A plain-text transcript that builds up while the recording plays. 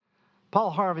Paul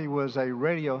Harvey was a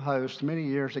radio host many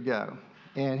years ago,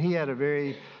 and he had a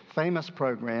very famous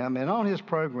program. And on his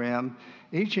program,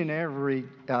 each and every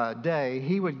day,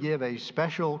 he would give a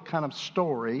special kind of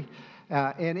story.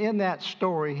 And in that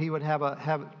story, he would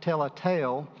tell a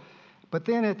tale. But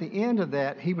then at the end of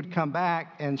that, he would come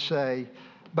back and say,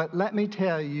 "But let me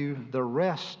tell you the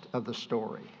rest of the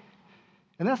story."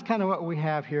 And that's kind of what we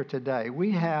have here today.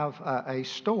 We have a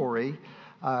story.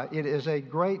 It is a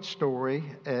great story,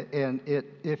 and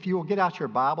if you will get out your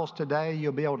Bibles today,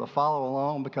 you'll be able to follow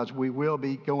along because we will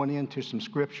be going into some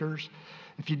scriptures.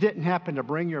 If you didn't happen to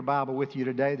bring your Bible with you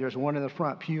today, there's one in the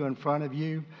front pew in front of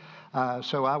you,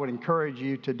 so I would encourage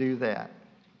you to do that.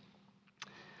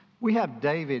 We have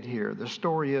David here. The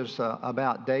story is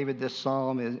about David, this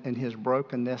psalm, and his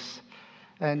brokenness.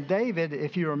 And David,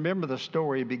 if you remember the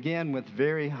story, began with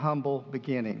very humble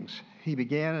beginnings. He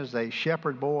began as a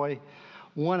shepherd boy,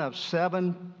 one of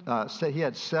seven. He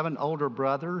had 7 older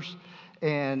brothers,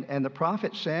 and the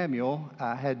prophet Samuel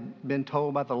had been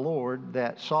told by the Lord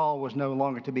that Saul was no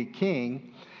longer to be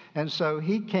king. And so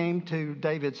he came to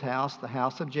David's house, the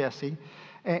house of Jesse,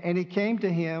 and he came to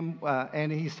him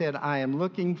and he said, "I am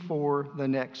looking for the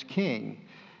next king."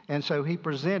 And so he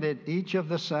presented each of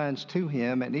the sons to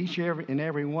him, and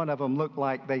every one of them looked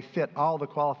like they fit all the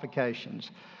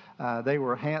qualifications. They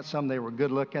were handsome, they were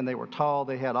good looking, they were tall,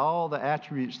 they had all the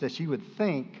attributes that you would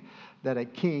think that a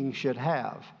king should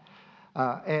have.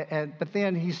 But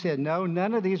then he said, "No,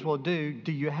 none of these will do.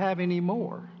 Do you have any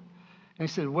more?" And he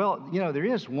said, "Well, there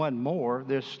is one more.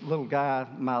 This little guy,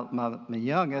 my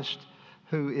youngest,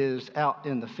 who is out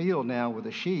in the field now with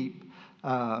the sheep."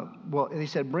 He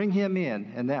said, "Bring him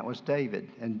in," and that was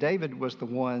David. And David was the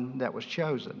one that was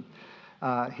chosen.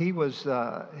 He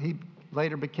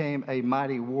later became a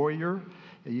mighty warrior.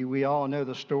 We all know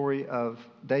the story of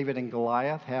David and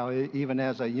Goliath, how even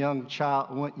as a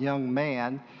young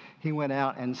man, he went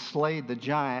out and slayed the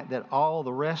giant that all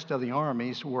the rest of the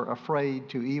armies were afraid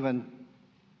to even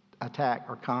attack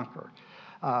or conquer.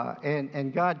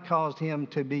 And God caused him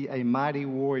to be a mighty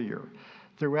warrior.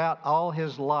 Throughout all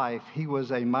his life, he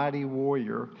was a mighty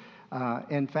warrior.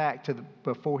 In fact,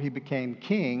 before he became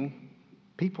king,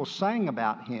 people sang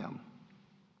about him.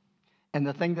 And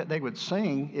the thing that they would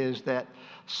sing is that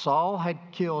Saul had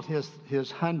killed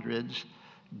his hundreds,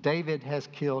 David has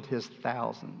killed his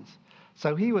thousands.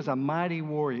 So he was a mighty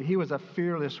warrior. He was a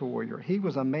fearless warrior. He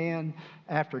was a man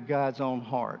after God's own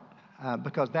heart,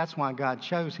 because that's why God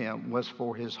chose him, was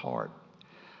for his heart.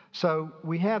 So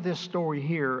we have this story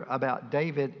here about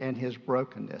David and his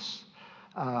brokenness.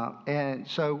 And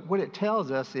so what it tells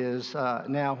us is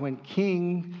now when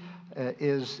king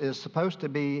is supposed to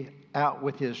be out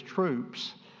with his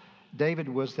troops, David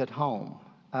was at home.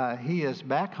 He is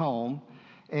back home,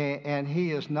 and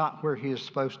he is not where he is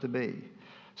supposed to be.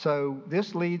 So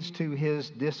this leads to his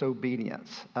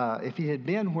disobedience. If he had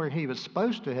been where he was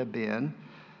supposed to have been,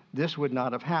 this would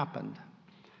not have happened.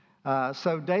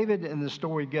 So David, and the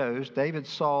story goes, David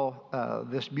saw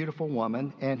this beautiful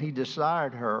woman, and he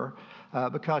desired her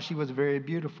because she was very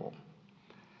beautiful.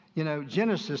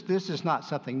 Genesis, this is not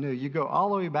something new. You go all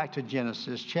the way back to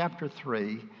Genesis chapter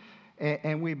 3,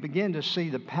 and we begin to see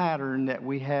the pattern that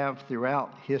we have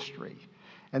throughout history.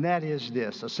 And that is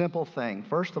this, a simple thing.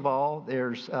 First of all,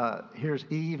 here's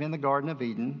Eve in the Garden of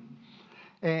Eden,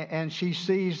 and she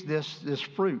sees this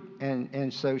fruit,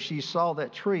 and so she saw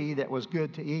that tree that was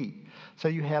good to eat. So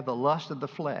you have the lust of the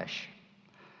flesh.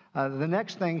 The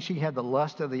next thing, she had the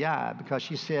lust of the eye, because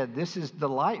she said, "This is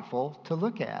delightful to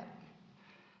look at."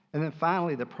 And then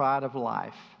finally, the pride of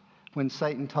life, when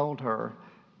Satan told her,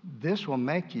 "This will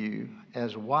make you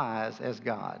as wise as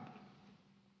God."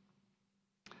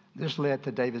 This led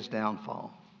to David's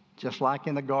downfall. Just like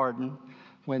in the garden,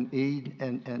 when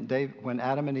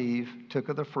Adam and Eve took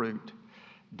of the fruit,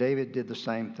 David did the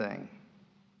same thing.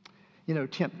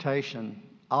 Temptation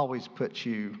always puts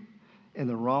you in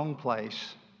the wrong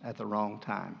place at the wrong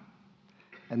time.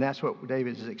 And that's what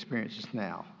David is experiencing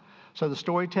now. So the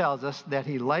story tells us that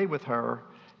he lay with her,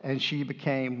 and she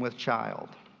became with child.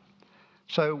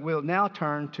 So we'll now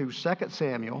turn to 2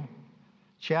 Samuel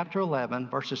chapter 11,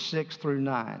 verses 6 through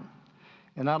 9.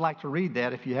 And I'd like to read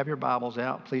that. If you have your Bibles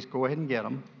out, please go ahead and get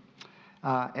them.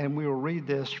 And we will read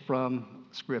this from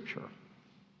Scripture.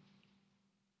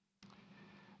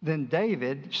 Then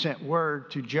David sent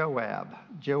word to Joab.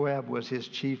 Joab was his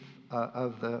chief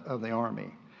of the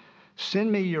army. "Send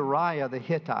me Uriah the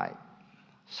Hittite."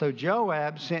 So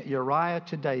Joab sent Uriah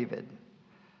to David.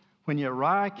 When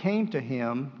Uriah came to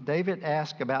him, David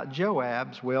asked about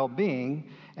Joab's well-being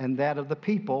and that of the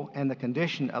people and the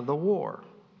condition of the war.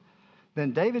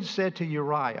 Then David said to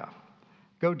Uriah,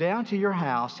 Go down to your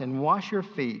house and wash your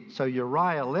feet. So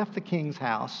Uriah left the king's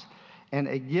house, and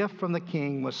a gift from the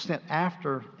king was sent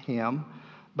after him.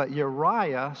 But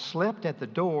Uriah slept at the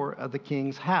door of the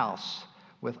king's house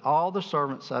with all the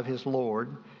servants of his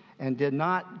lord, and did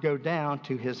not go down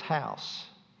to his house.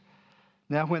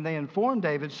 Now when they informed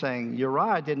David, saying,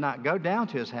 Uriah did not go down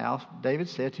to his house, David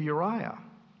said to Uriah,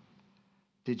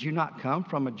 did you not come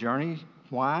from a journey?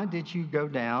 Why did you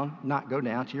not go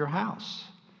down to your house?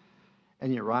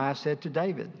 And Uriah said to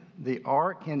David, the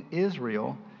ark and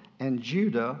Israel and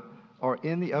Judah are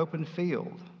in the open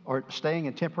field, or staying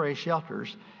in temporary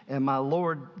shelters, and my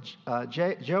lord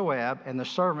Joab and the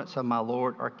servants of my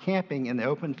lord are camping in the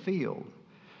open field.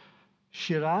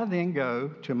 Should I then go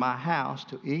to my house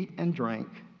to eat and drink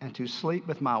and to sleep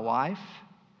with my wife?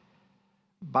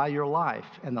 By your life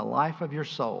and the life of your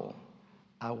soul,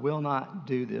 I will not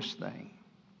do this thing.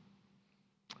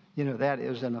 You know, that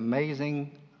is an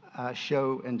amazing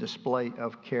show and display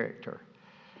of character.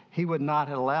 He would not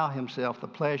allow himself the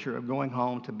pleasure of going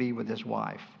home to be with his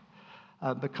wife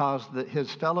because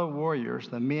his fellow warriors,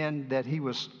 the men that he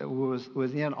was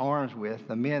in arms with,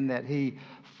 the men that he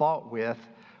fought with,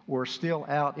 were still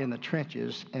out in the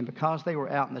trenches. And because they were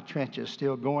out in the trenches,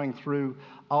 still going through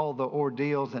all the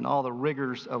ordeals and all the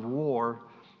rigors of war,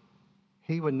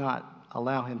 he would not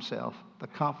allow himself the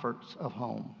comforts of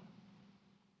home.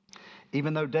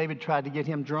 Even though David tried to get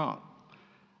him drunk,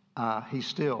 he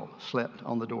still slept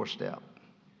on the doorstep.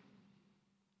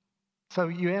 So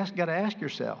you got to ask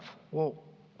yourself, well,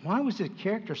 why was his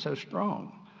character so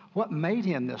strong? What made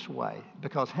him this way?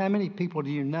 Because how many people do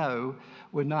you know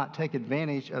would not take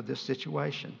advantage of this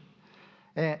situation?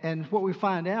 And what we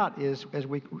find out is, as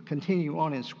we continue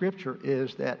on in Scripture,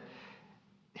 is that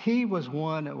he was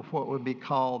one of what would be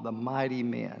called the mighty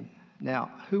men.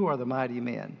 Now, who are the mighty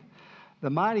men? The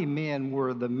mighty men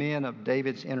were the men of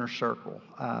David's inner circle.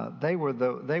 They were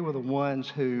the ones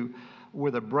who were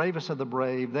the bravest of the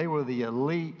brave. They were the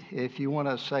elite, if you want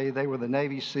to say. They were the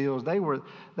Navy SEALs. They were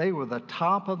the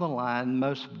top of the line,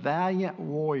 most valiant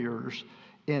warriors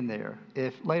in there.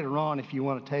 If later on, if you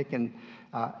want to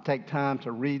take time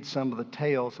to read some of the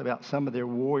tales about some of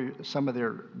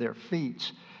their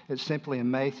feats, it's simply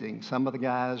amazing. Some of the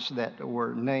guys that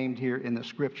were named here in the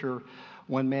Scripture.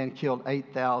 One man killed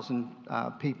 8,000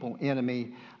 people,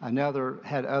 enemy. Another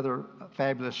had other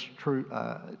fabulous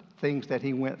things that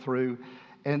he went through.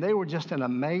 And they were just an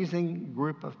amazing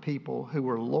group of people who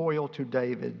were loyal to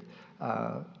David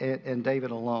and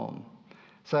David alone.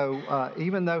 So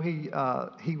even though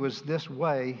he was this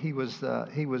way,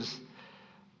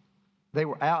 they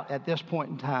were out at this point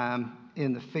in time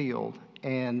in the field,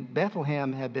 and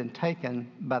Bethlehem had been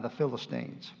taken by the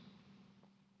Philistines.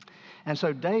 And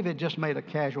so David just made a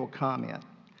casual comment.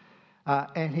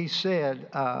 And he said,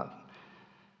 I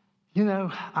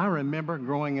remember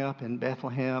growing up in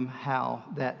Bethlehem how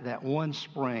that one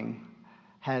spring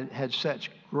had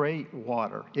such great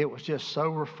water. It was just so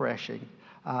refreshing.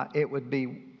 It would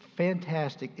be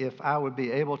fantastic if I would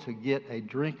be able to get a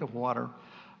drink of water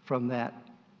from that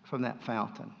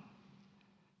fountain,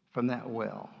 from that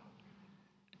well.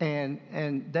 And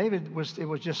David it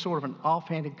was just sort of an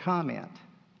offhanded comment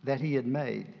that he had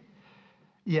made.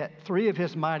 Yet 3 of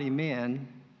his mighty men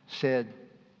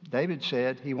David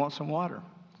said he wants some water.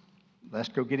 Let's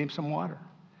go get him some water.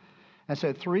 And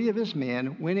so 3 of his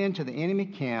men went into the enemy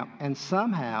camp and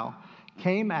somehow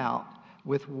came out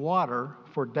with water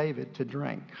for David to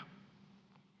drink.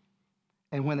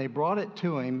 And when they brought it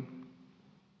to him,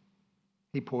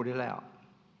 he poured it out.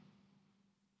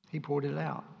 He poured it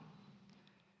out.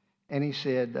 And he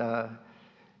said,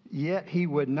 yet he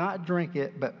would not drink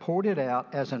it, but poured it out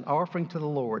as an offering to the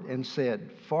Lord, and said,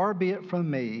 far be it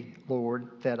from me, Lord,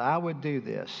 that I would do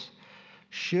this.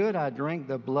 Should I drink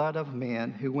the blood of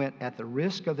men who went at the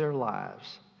risk of their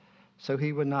lives? So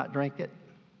he would not drink it.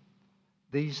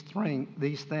 These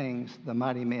things the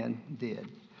mighty men did.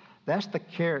 That's the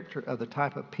character of the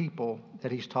type of people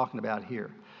that he's talking about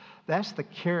here. That's the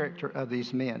character of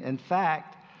these men. In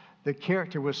fact, the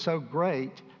character was so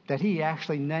great that he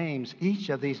actually names each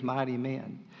of these mighty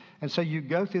men. And so you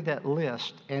go through that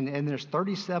list, and there's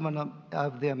 37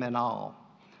 of them in all.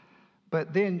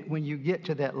 But then when you get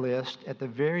to that list, at the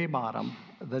very bottom,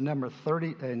 the number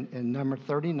 30 in number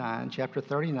 39, chapter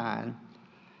 39,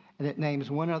 and it names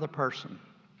one other person.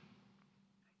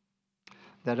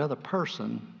 That other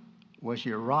person was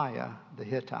Uriah the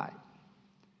Hittite.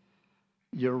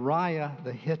 Uriah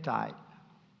the Hittite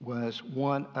was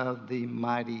one of the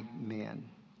mighty men.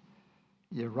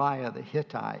 Uriah the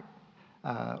Hittite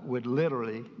would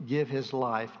literally give his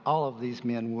life, all of these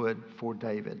men would, for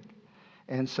David.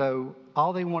 And so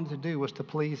all they wanted to do was to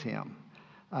please him.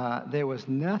 there was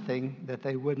nothing that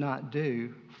they would not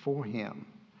do for him.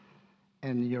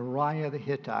 And Uriah the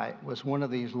Hittite was one of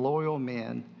these loyal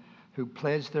men who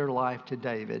pledged their life to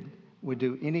David, would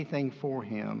do anything for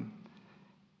him,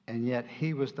 and yet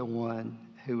he was the one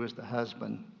who was the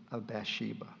husband of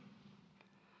Bathsheba.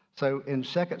 So in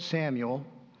 2 Samuel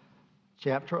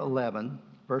chapter 11,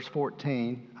 verse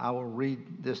 14, I will read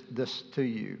this to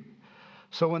you.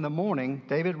 So in the morning,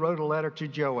 David wrote a letter to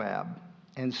Joab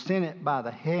and sent it by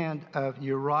the hand of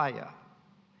Uriah.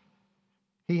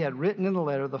 He had written in the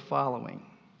letter the following: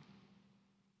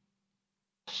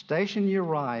 station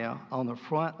Uriah on the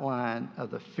front line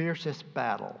of the fiercest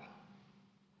battle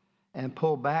and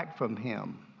pull back from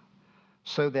him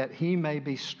so that he may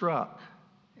be struck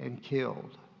and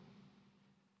killed.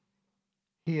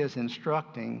 He is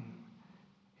instructing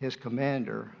his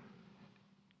commander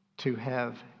to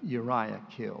have Uriah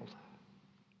killed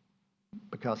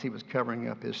because he was covering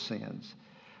up his sins.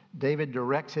 David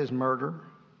directs his murder,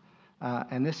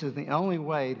 and this is the only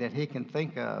way that he can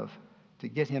think of to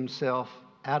get himself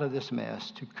out of this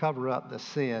mess, to cover up the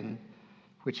sin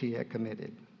which he had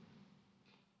committed.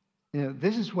 You know,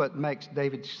 this is what makes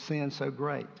David's sin so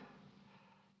great.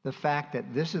 The fact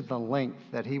that this is the length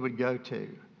that he would go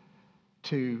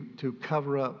to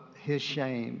cover up his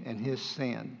shame and his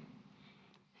sin.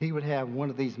 He would have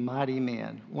one of these mighty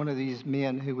men, one of these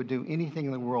men who would do anything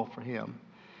in the world for him.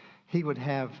 He would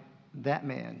have that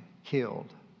man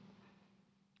killed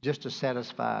just to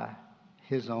satisfy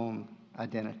his own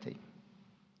identity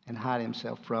and hide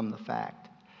himself from the fact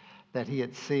that he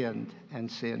had sinned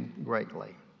and sinned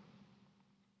greatly.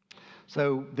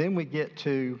 So then we get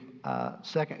to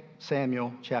 2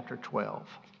 Samuel chapter 12.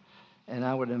 And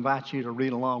I would invite you to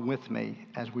read along with me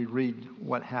as we read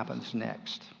what happens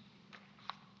next.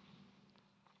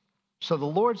 So the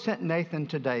Lord sent Nathan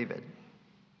to David.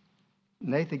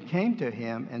 Nathan came to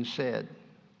him and said,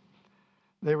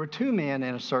 there were two men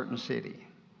in a certain city.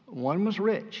 One was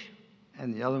rich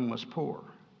and the other one was poor.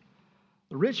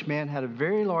 The rich man had a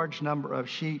very large number of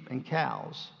sheep and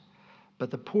cows,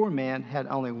 but the poor man had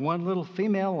only one little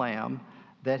female lamb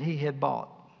that he had bought.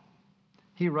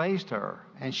 He raised her,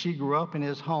 and she grew up in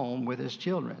his home with his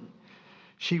children.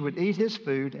 She would eat his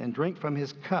food and drink from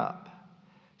his cup.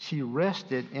 She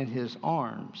rested in his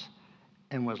arms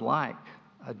and was like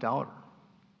a daughter.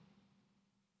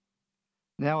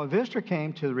 Now a visitor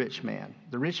came to the rich man.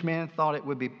 The rich man thought it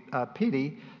would be a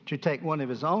pity to take one of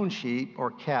his own sheep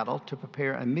or cattle to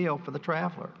prepare a meal for the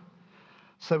traveler.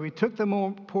 So he took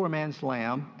the poor man's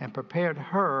lamb and prepared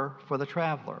her for the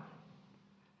traveler.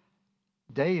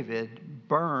 David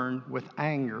burned with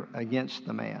anger against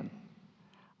the man.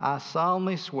 I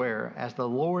solemnly swear, as the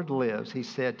Lord lives, he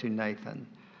said to Nathan,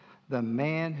 the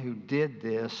man who did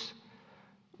this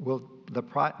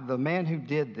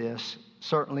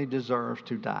certainly deserves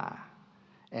to die,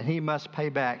 and he must pay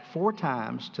back 4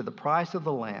 times to the price of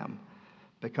the lamb,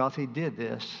 because he did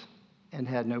this and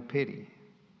had no pity.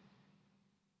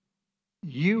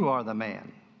 You are the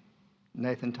man,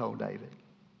 Nathan told David.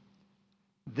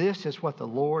 This is what the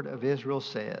Lord of Israel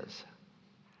says.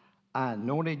 I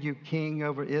anointed you king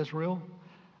over Israel.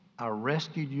 I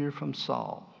rescued you from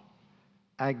Saul.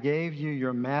 I gave you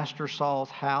your master Saul's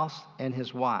house and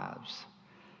his wives.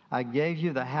 I gave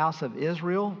you the house of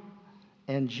Israel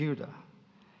and Judah.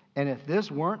 And if this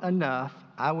weren't enough,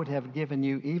 I would have given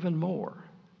you even more.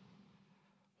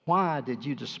 Why did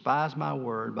you despise my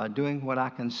word by doing what I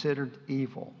considered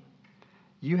evil?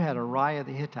 You had Uriah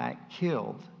the Hittite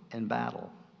killed in battle.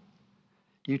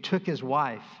 You took his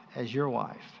wife as your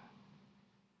wife.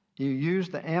 You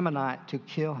used the Ammonite to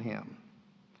kill him.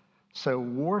 So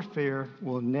warfare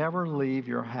will never leave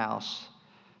your house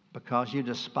because you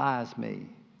despised me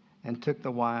and took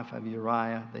the wife of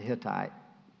Uriah the Hittite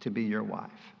to be your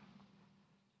wife.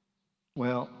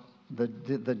 Well, the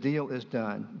deal is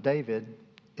done. David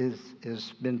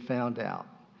is been found out.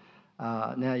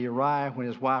 Now Uriah, when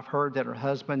his wife heard that her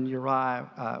husband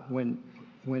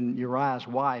when Uriah's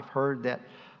wife heard that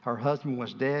her husband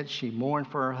was dead, she mourned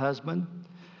for her husband.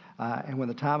 And when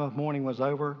the time of mourning was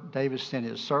over, David sent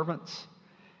his servants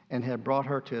and had brought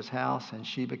her to his house, and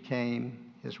she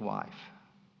became his wife.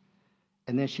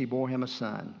 And then she bore him a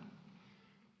son.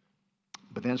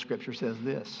 But then Scripture says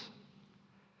this,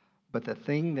 but the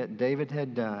thing that David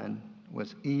had done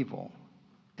was evil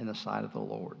in the sight of the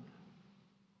Lord.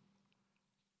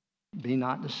 Be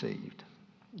not deceived.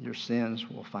 Your sins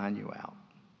will find you out.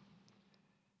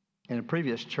 In a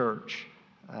previous church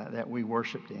that we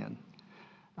worshiped in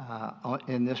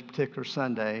this particular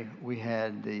Sunday, we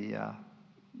had the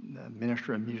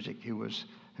minister of music who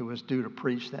was due to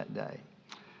preach that day,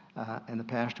 and the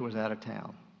pastor was out of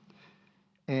town.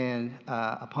 And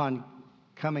upon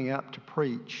coming up to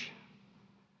preach,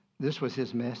 this was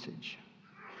his message.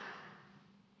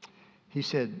 He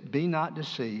said, "Be not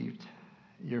deceived,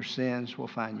 your sins will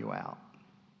find you out."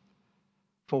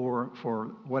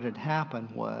 For what had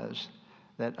happened was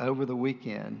that over the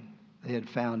weekend, they had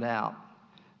found out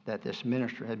that this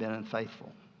minister had been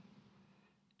unfaithful.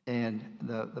 And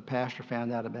the pastor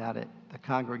found out about it. The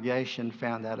congregation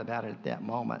found out about it at that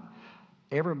moment.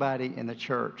 Everybody in the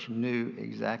church knew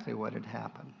exactly what had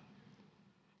happened.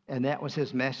 And that was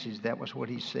his message. That was what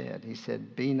he said. He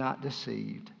said, "Be not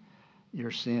deceived.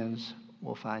 Your sins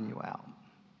will find you out."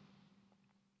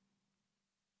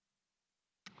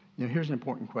 You know, here's an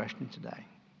important question today.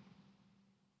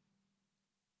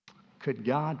 Could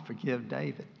God forgive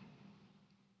David?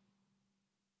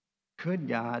 Could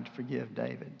God forgive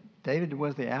David? David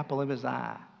was the apple of his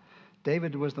eye.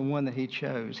 David was the one that he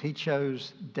chose. He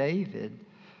chose David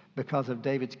because of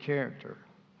David's character.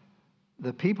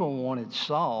 The people wanted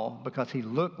Saul because he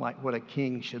looked like what a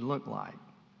king should look like.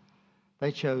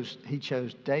 He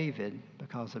chose David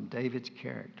because of David's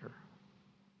character.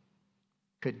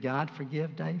 Could God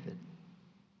forgive David?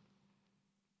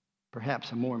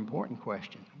 Perhaps a more important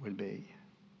question would be,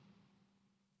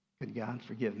 could God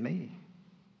forgive me?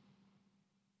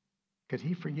 Could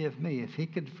he forgive me? If he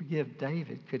could forgive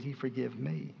David, could he forgive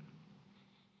me?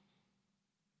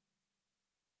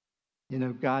 You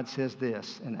know, God says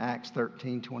this in Acts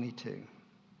 13:22.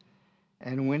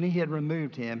 "And when he had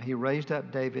removed him, he raised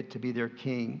up David to be their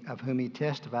king, of whom he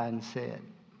testified and said,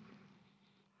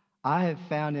 I have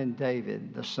found in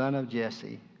David, the son of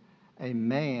Jesse, a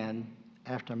man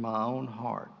after my own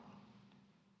heart,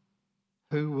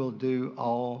 who will do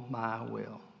all my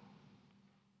will."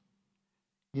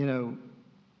 You know,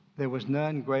 there was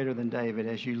none greater than David.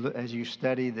 As you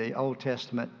study the Old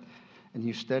Testament and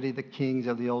you study the kings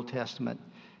of the Old Testament,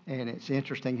 and it's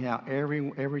interesting how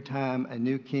every time a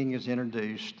new king is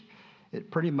introduced,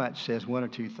 it pretty much says one or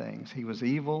two things. He was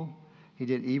evil, he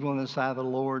did evil in the sight of the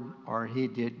Lord, or he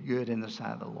did good in the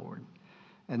sight of the Lord.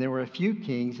 And there were a few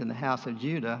kings in the house of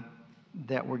Judah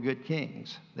that were good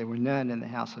kings. There were none in the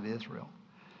house of Israel.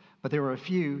 But there were a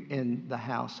few in the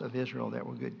house of Israel that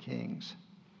were good kings.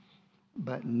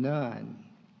 But none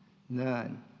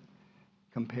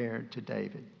compared to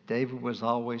David. David was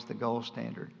always the gold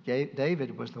standard.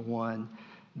 David was the one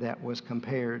that was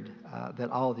compared, that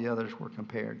all the others were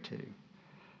compared to.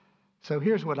 So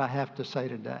here's what I have to say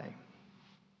today.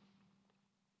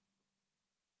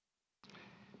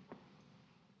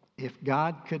 If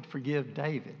God could forgive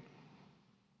David,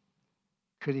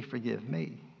 could he forgive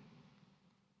me?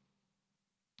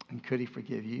 And could he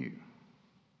forgive you?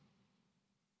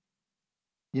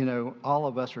 You know, all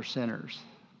of us are sinners.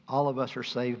 All of us are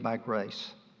saved by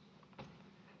grace.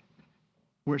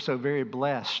 We're so very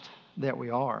blessed that we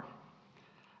are.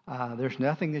 There's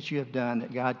nothing that you have done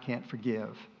that God can't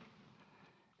forgive.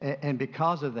 And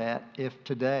because of that, if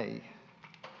today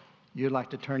you'd like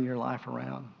to turn your life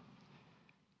around,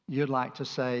 you'd like to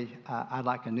say, I'd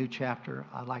like a new chapter,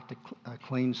 I'd like a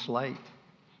clean slate,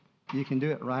 you can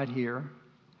do it right here,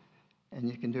 and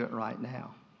you can do it right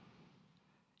now.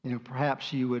 You know,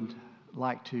 perhaps you would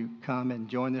like to come and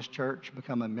join this church,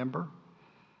 become a member.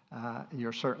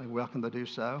 You're certainly welcome to do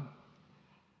so.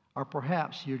 Or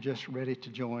perhaps you're just ready to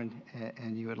join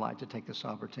and you would like to take this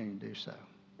opportunity to do so.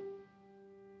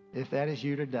 If that is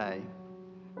you today,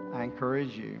 I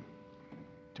encourage you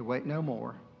to wait no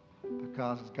more,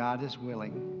 because God is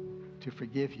willing to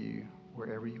forgive you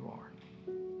wherever you are.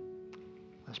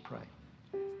 Let's pray.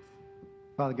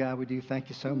 Father God, we do thank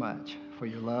you so much for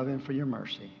your love and for your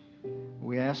mercy.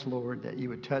 We ask, Lord, that you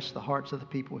would touch the hearts of the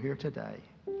people here today.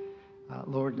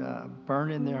 Lord,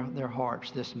 burn in their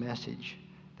hearts this message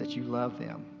that you love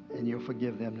them and you'll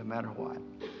forgive them no matter what.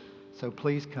 So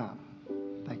please come.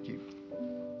 Thank you.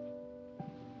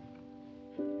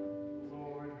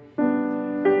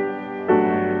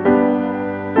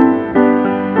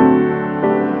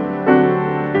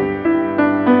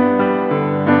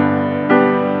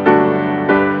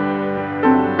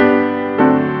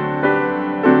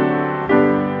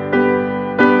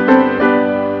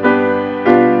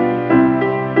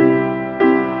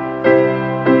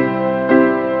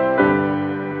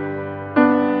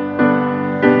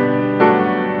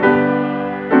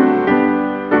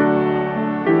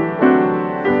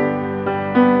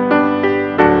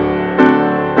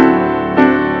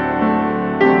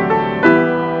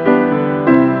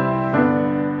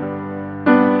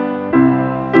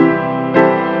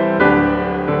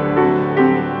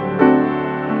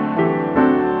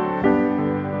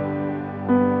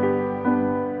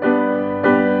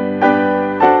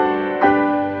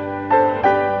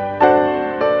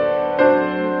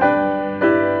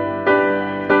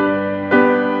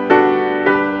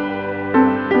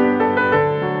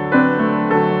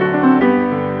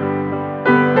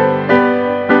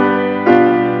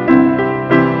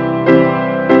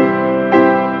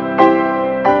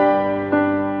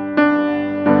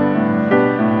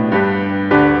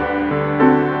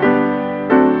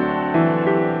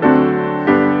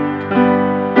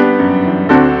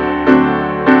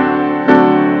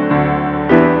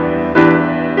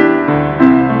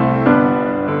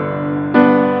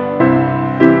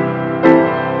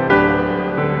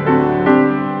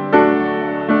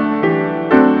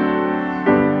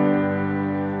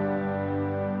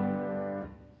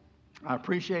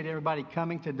 appreciate everybody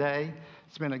coming today.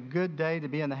 It's been a good day to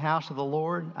be in the house of the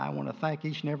Lord. I want to thank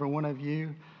each and every one of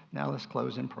you. Now let's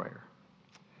close in prayer.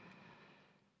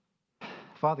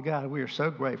 Father God, we are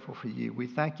so grateful for you. We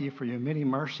thank you for your many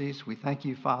mercies. We thank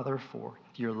you, Father, for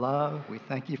your love. We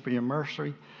thank you for your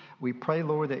mercy. We pray,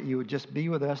 Lord, that you would just be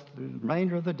with us through the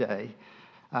remainder of the day.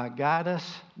 Guide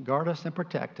us, guard us, and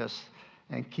protect us,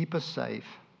 and keep us safe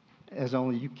as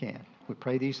only you can. We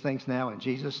pray these things now in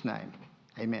Jesus' name.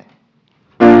 Amen.